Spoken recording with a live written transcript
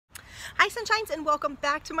Hi sunshines, and welcome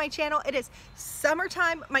back to my channel. It is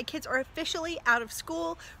summertime. My kids are officially out of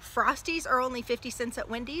school. Frosties are only 50 cents at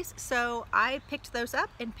Wendy's, so I picked those up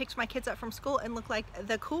and picked my kids up from school and looked like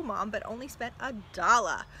the cool mom, but only spent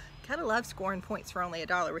 $1. Kind of love scoring points for only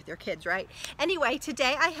 $1 with your kids, right? Anyway,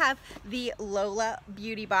 today I have the Lola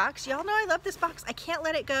beauty box. Y'all know I love this box. I can't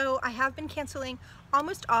let it go. I have been canceling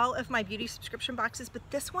almost all of my beauty subscription boxes, but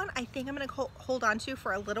this one I think I'm gonna hold on to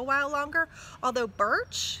for a little while longer. Although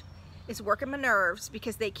Birch is working my nerves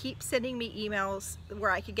because they keep sending me emails where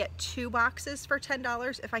I could get 2 boxes for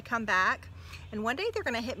 $10 if I come back. And one day they're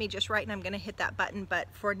gonna hit me just right and I'm gonna hit that button, but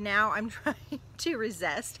for now I'm trying to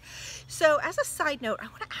resist. So as a side note, I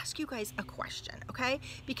wanna ask you guys a question, okay?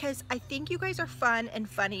 Because I think you guys are fun and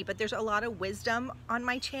funny, but there's a lot of wisdom on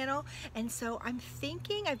my channel. And so I've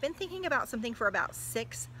been thinking about something for about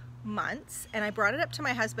 6 months, and I brought it up to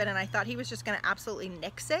my husband and I thought he was just gonna absolutely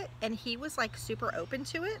nix it, and he was like super open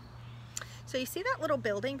to it. So you see that little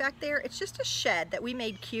building back there? It's just a shed that we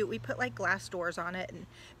made cute. We put like glass doors on it and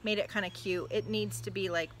made it kind of cute. It needs to be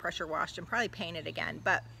like pressure washed and probably painted again,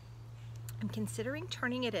 but I'm considering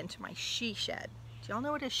turning it into my she shed. Do y'all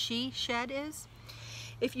know what a she shed is?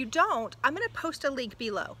 If you don't, I'm gonna post a link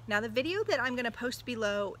below. Now the video that I'm gonna post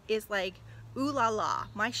below is like, ooh la la.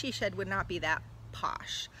 My she shed would not be that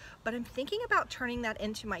posh, but I'm thinking about turning that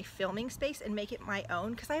into my filming space and make it my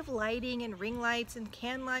own, because I have lighting and ring lights and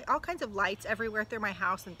can light, all kinds of lights everywhere through my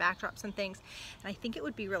house and backdrops and things, and I think it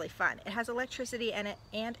would be really fun. It has electricity in it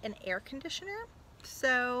and an air conditioner.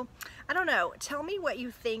 So I don't know, tell me what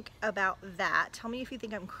you think about that. Tell me if you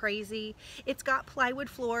think I'm crazy. It's got plywood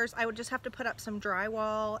floors. I would just have to put up some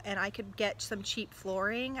drywall and I could get some cheap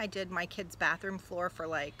flooring. I did my kids' bathroom floor for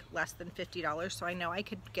like less than $50, so I know I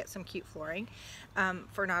could get some cute flooring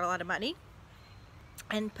for not a lot of money,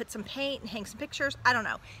 and put some paint and hang some pictures. I don't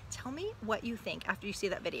know. Tell me what you think after you see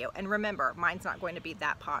that video. And remember, mine's not going to be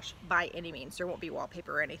that posh by any means. There won't be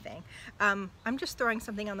wallpaper or anything. I'm just throwing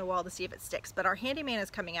something on the wall to see if it sticks, but our handyman is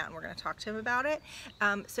coming out and we're gonna talk to him about it.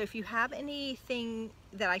 So if you have anything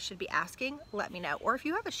that I should be asking, let me know. Or if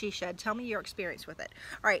you have a she shed, tell me your experience with it.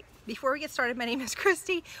 All right, before we get started, my name is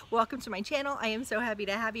Christy. Welcome to my channel. I am so happy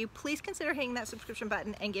to have you. Please consider hitting that subscription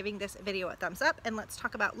button and giving this video a thumbs up, and let's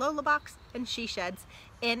talk about Lola box and she sheds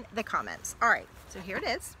in the comments. All right, so here it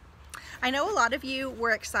is. I know a lot of you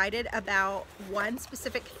were excited about one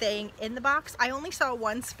specific thing in the box. I only saw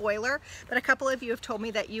one spoiler, but a couple of you have told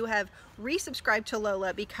me that you have resubscribed to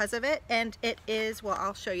Lola because of it, and it is, well,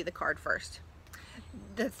 I'll show you the card first.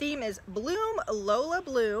 The theme is Bloom, Lola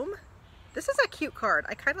Bloom. This is a cute card.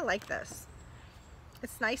 I kind of like this.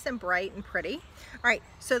 It's nice and bright and pretty. All right,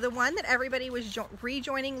 so the one that everybody was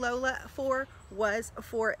rejoining Lola for was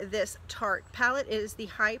for this Tarte palette. It is the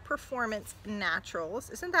High Performance Naturals.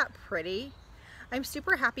 Isn't that pretty? I'm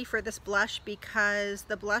super happy for this blush because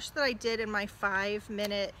the blush that I did in my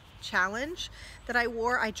 5-minute challenge that I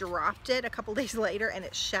wore, I dropped it a couple days later and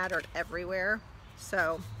it shattered everywhere.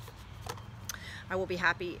 So I will be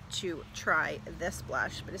happy to try this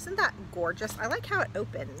blush, but isn't that gorgeous? I like how it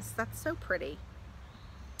opens. That's so pretty.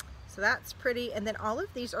 So that's pretty, and then all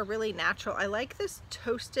of these are really natural. I like this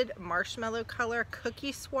toasted marshmallow color,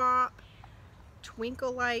 cookie swap,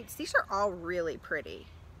 twinkle lights. These are all really pretty.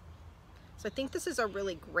 So I think this is a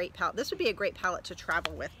really great palette. This would be a great palette to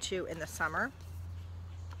travel with too in the summer.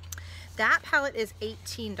 That palette is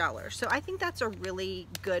 $18, so I think that's a really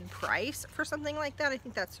good price for something like that. I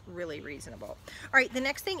think that's really reasonable. All right, the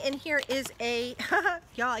next thing in here is a,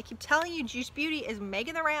 y'all, I keep telling you, Juice Beauty is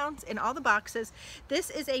making the rounds in all the boxes. This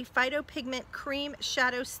is a Phyto Pigment Cream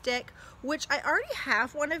Shadow Stick, which I already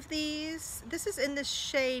have one of these. This is in the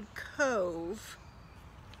shade Cove,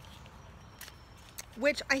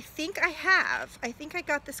 which I think I have. I think I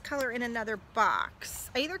got this color in another box.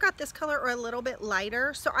 I either got this color or a little bit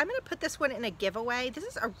lighter, so I'm gonna put this one in a giveaway. This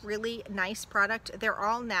is a really nice product. They're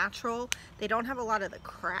all natural. They don't have a lot of the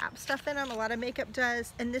crap stuff in them, a lot of makeup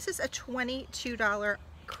does, and this is a $22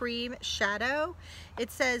 cream shadow.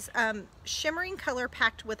 It says shimmering color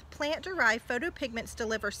packed with plant-derived photopigments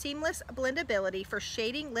deliver seamless blendability for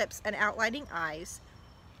shading lips and outlining eyes.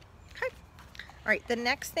 Okay. All right, the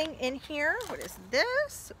next thing in here, what is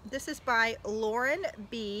this? This is by Lauren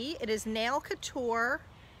B. It is Nail Couture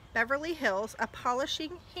Beverly Hills, a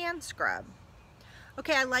polishing hand scrub.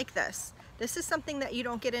 Okay, I like this. This is something that you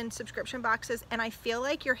don't get in subscription boxes, and I feel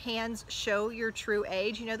like your hands show your true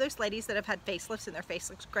age. You know those ladies that have had facelifts and their face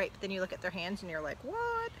looks great, but then you look at their hands and you're like,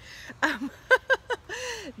 what?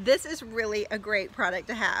 This is really a great product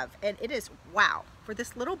to have, and it is, wow, for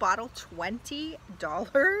this little bottle,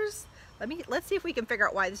 $20? Let's see if we can figure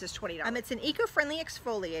out why this is $20. It's an eco-friendly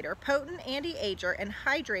exfoliator, potent anti-ager and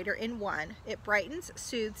hydrator in one. It brightens,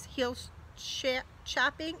 soothes, heals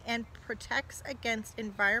chapping, and protects against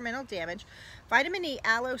environmental damage. Vitamin E,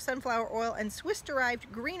 aloe, sunflower oil, and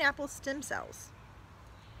Swiss-derived green apple stem cells.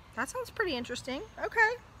 That sounds pretty interesting.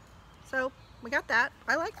 Okay, so we got that.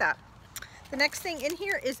 I like that. The next thing in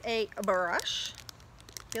here is a brush.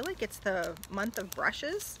 I feel like it's the month of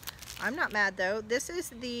brushes. I'm not mad though. This is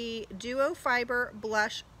the Duo Fiber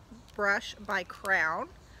Blush Brush by Crown.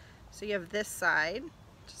 So you have this side,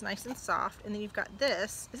 which is nice and soft, and then you've got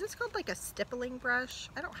this. Is this called like a stippling brush?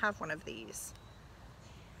 I don't have one of these.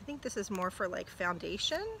 I think this is more for like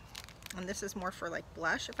foundation, and this is more for like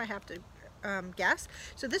blush, if I have to guess.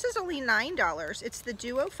 So this is only $9. It's the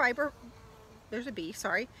Duo Fiber, there's a B,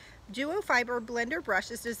 sorry. Duo Fiber Blender Brush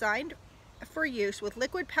is designed for use with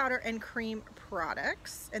liquid, powder, and cream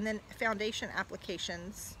products, and then foundation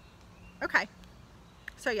applications. Okay,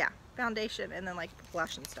 so yeah, foundation and then like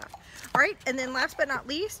blush and stuff. All right, and then last but not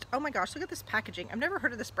least, oh my gosh, look at this packaging. I've never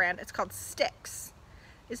heard of this brand. It's called Sticks.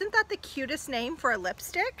 Isn't that the cutest name for a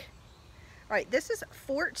lipstick? All right, this is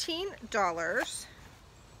 $14.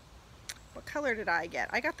 What color did I get?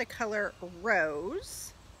 I got the color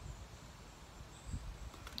Rose.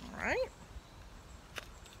 All right.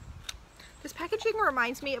 This packaging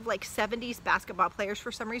reminds me of like 70s basketball players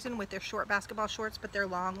for some reason, with their short basketball shorts, but they're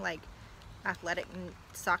long, like athletic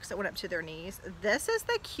socks that went up to their knees. This is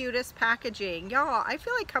the cutest packaging. Y'all, I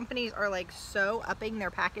feel like companies are like so upping their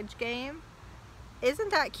package game. Isn't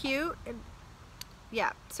that cute? And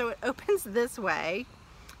yeah, so it opens this way,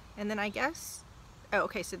 and then I guess, oh,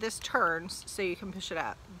 okay, so this turns so you can push it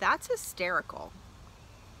up. That's hysterical.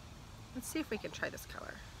 Let's see if we can try this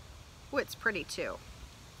color. Oh, it's pretty too.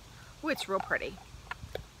 Oh, it's real pretty.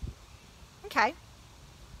 Okay.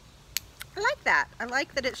 I like that. I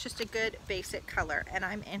like that it's just a good basic color, and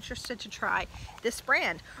I'm interested to try this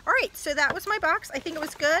brand. All right, so that was my box. I think it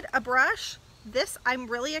was good. A brush. This I'm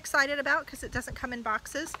really excited about because it doesn't come in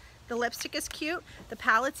boxes. The lipstick is cute. The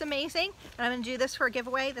palette's amazing. And I'm going to do this for a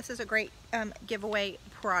giveaway. This is a great giveaway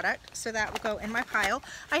product, so that will go in my pile.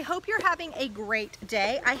 I hope you're having a great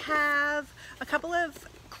day. I have a couple of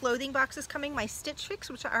clothing boxes coming, my Stitch Fix,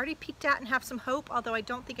 which I already peeked at and have some hope, although I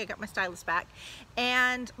don't think I got my stylus back,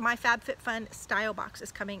 and my FabFitFun style box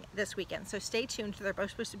is coming this weekend, so stay tuned. They're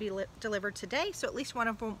both supposed to be delivered today, so at least one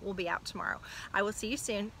of them will be out tomorrow. I will see you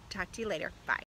soon. Talk to you later. Bye.